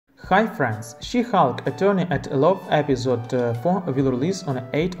Hi friends, She-Hulk Attorney at Law episode 4 will release on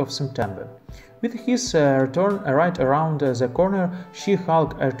 8th of September. With his return right around the corner,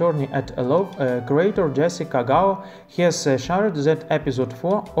 She-Hulk Attorney at Law creator Jessica Gao has shared that episode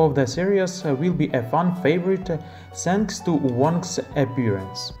 4 of the series will be a fan favorite thanks to Wong's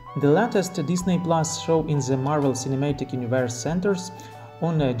appearance. The latest Disney Plus show in the Marvel Cinematic Universe centers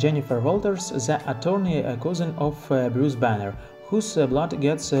on Jennifer Walters, the attorney cousin of Bruce Banner, whose blood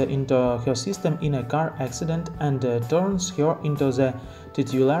gets into her system in a car accident and turns her into the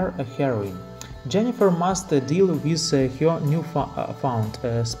titular heroine. Jennifer must deal with her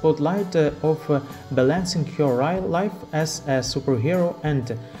newfound spotlight of balancing her life as a superhero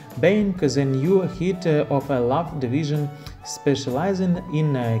and being the new hit of a love division specializing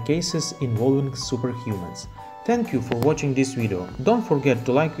in cases involving superhumans. Thank you for watching this video. Don't forget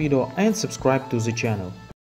to like video and subscribe to the channel.